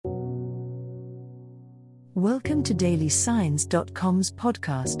Welcome to dailysigns.com's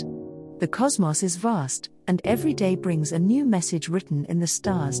podcast. The cosmos is vast, and every day brings a new message written in the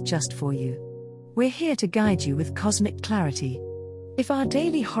stars just for you. We're here to guide you with cosmic clarity. If our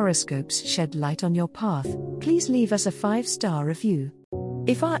daily horoscopes shed light on your path, please leave us a 5-star review.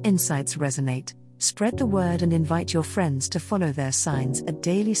 If our insights resonate, spread the word and invite your friends to follow their signs at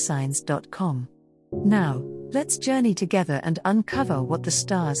dailysigns.com. Now, let's journey together and uncover what the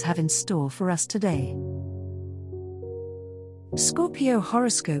stars have in store for us today. Scorpio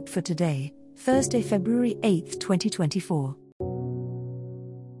horoscope for today, Thursday, February 8, 2024.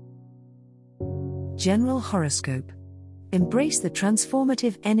 General horoscope. Embrace the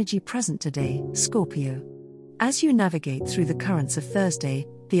transformative energy present today, Scorpio. As you navigate through the currents of Thursday,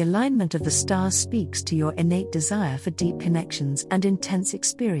 the alignment of the stars speaks to your innate desire for deep connections and intense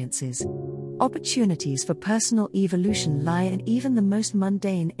experiences. Opportunities for personal evolution lie in even the most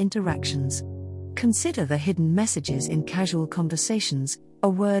mundane interactions. Consider the hidden messages in casual conversations. A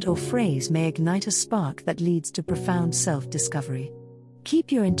word or phrase may ignite a spark that leads to profound self-discovery.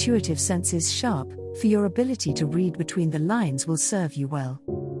 Keep your intuitive senses sharp, for your ability to read between the lines will serve you well.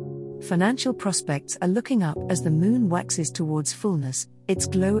 Financial prospects are looking up as the moon waxes towards fullness, its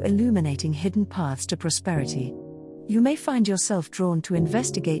glow illuminating hidden paths to prosperity. You may find yourself drawn to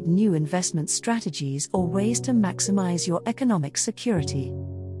investigate new investment strategies or ways to maximize your economic security.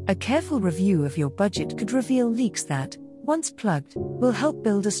 A careful review of your budget could reveal leaks that, once plugged, will help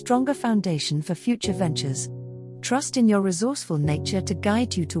build a stronger foundation for future ventures. Trust in your resourceful nature to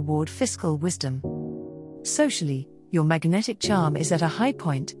guide you toward fiscal wisdom. Socially, your magnetic charm is at a high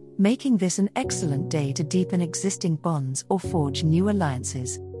point, making this an excellent day to deepen existing bonds or forge new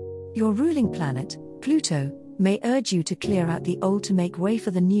alliances. Your ruling planet, Pluto, may urge you to clear out the old to make way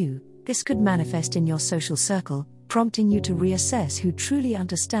for the new. This could manifest in your social circle, prompting you to reassess who truly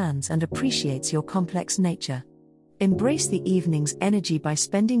understands and appreciates your complex nature. Embrace the evening's energy by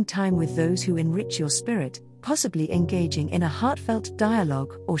spending time with those who enrich your spirit, possibly engaging in a heartfelt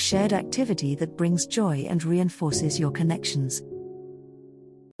dialogue or shared activity that brings joy and reinforces your connections.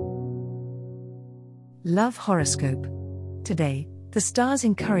 Love horoscope. Today, the stars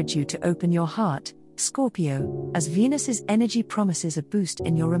encourage you to open your heart, Scorpio, as Venus's energy promises a boost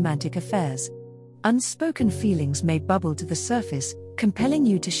in your romantic affairs. Unspoken feelings may bubble to the surface, compelling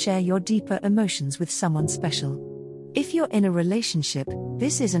you to share your deeper emotions with someone special. If you're in a relationship,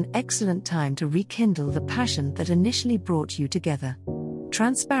 this is an excellent time to rekindle the passion that initially brought you together.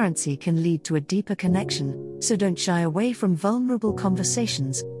 Transparency can lead to a deeper connection, so don't shy away from vulnerable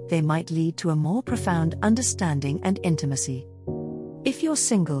conversations. They might lead to a more profound understanding and intimacy. If you're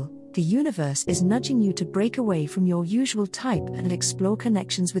single, the universe is nudging you to break away from your usual type and explore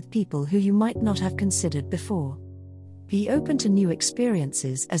connections with people who you might not have considered before. Be open to new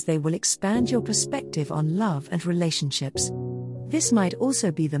experiences as they will expand your perspective on love and relationships. This might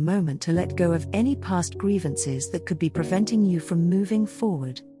also be the moment to let go of any past grievances that could be preventing you from moving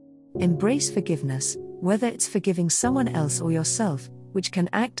forward. Embrace forgiveness, whether it's forgiving someone else or yourself, which can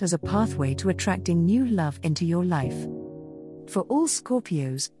act as a pathway to attracting new love into your life. For all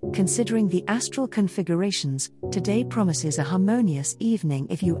Scorpios, considering the astral configurations, today promises a harmonious evening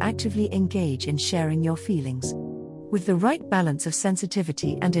if you actively engage in sharing your feelings. With the right balance of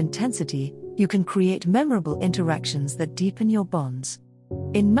sensitivity and intensity, you can create memorable interactions that deepen your bonds.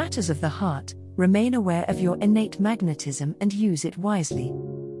 In matters of the heart, remain aware of your innate magnetism and use it wisely.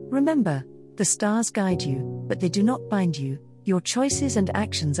 Remember, the stars guide you, but they do not bind you. Your choices and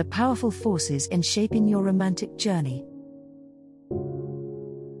actions are powerful forces in shaping your romantic journey.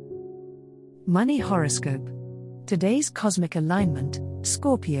 Money horoscope. Today's cosmic alignment,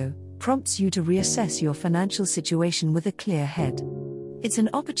 Scorpio, prompts you to reassess your financial situation with a clear head. It's an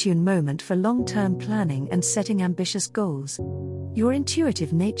opportune moment for long-term planning and setting ambitious goals. Your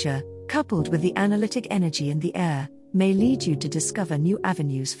intuitive nature, coupled with the analytic energy in the air, may lead you to discover new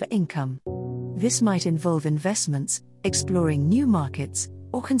avenues for income. This might involve investments, exploring new markets,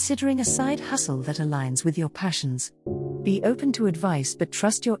 or considering a side hustle that aligns with your passions. Be open to advice but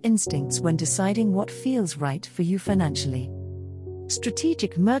trust your instincts when deciding what feels right for you financially.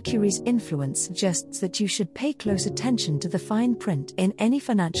 Strategic Mercury's influence suggests that you should pay close attention to the fine print in any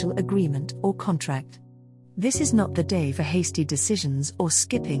financial agreement or contract. This is not the day for hasty decisions or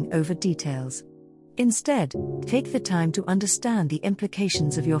skipping over details. Instead, take the time to understand the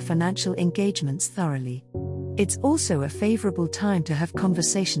implications of your financial engagements thoroughly. It's also a favorable time to have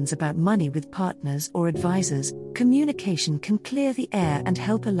conversations about money with partners or advisors. Communication can clear the air and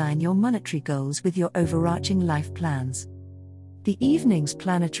help align your monetary goals with your overarching life plans. The evening's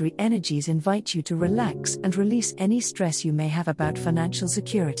planetary energies invite you to relax and release any stress you may have about financial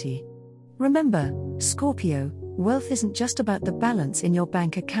security. Remember, Scorpio, wealth isn't just about the balance in your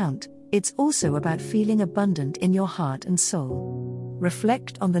bank account, it's also about feeling abundant in your heart and soul.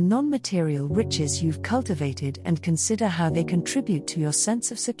 Reflect on the non-material riches you've cultivated and consider how they contribute to your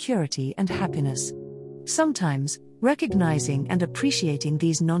sense of security and happiness. Sometimes, recognizing and appreciating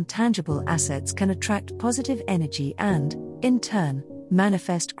these non-tangible assets can attract positive energy and, in turn,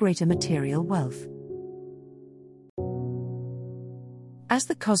 manifest greater material wealth. As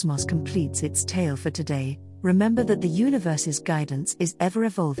the cosmos completes its tale for today, remember that the universe's guidance is ever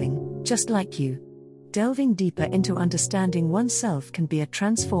evolving, just like you. Delving deeper into understanding oneself can be a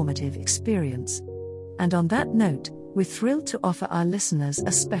transformative experience. And on that note, we're thrilled to offer our listeners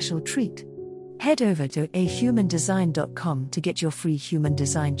a special treat. Head over to ahumandesign.com to get your free human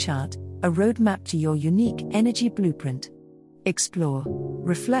design chart, a roadmap to your unique energy blueprint. Explore,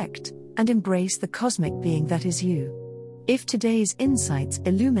 reflect, and embrace the cosmic being that is you. If today's insights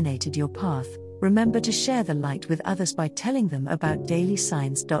illuminated your path, remember to share the light with others by telling them about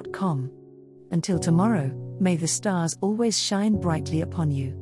dailysigns.com. Until tomorrow, may the stars always shine brightly upon you.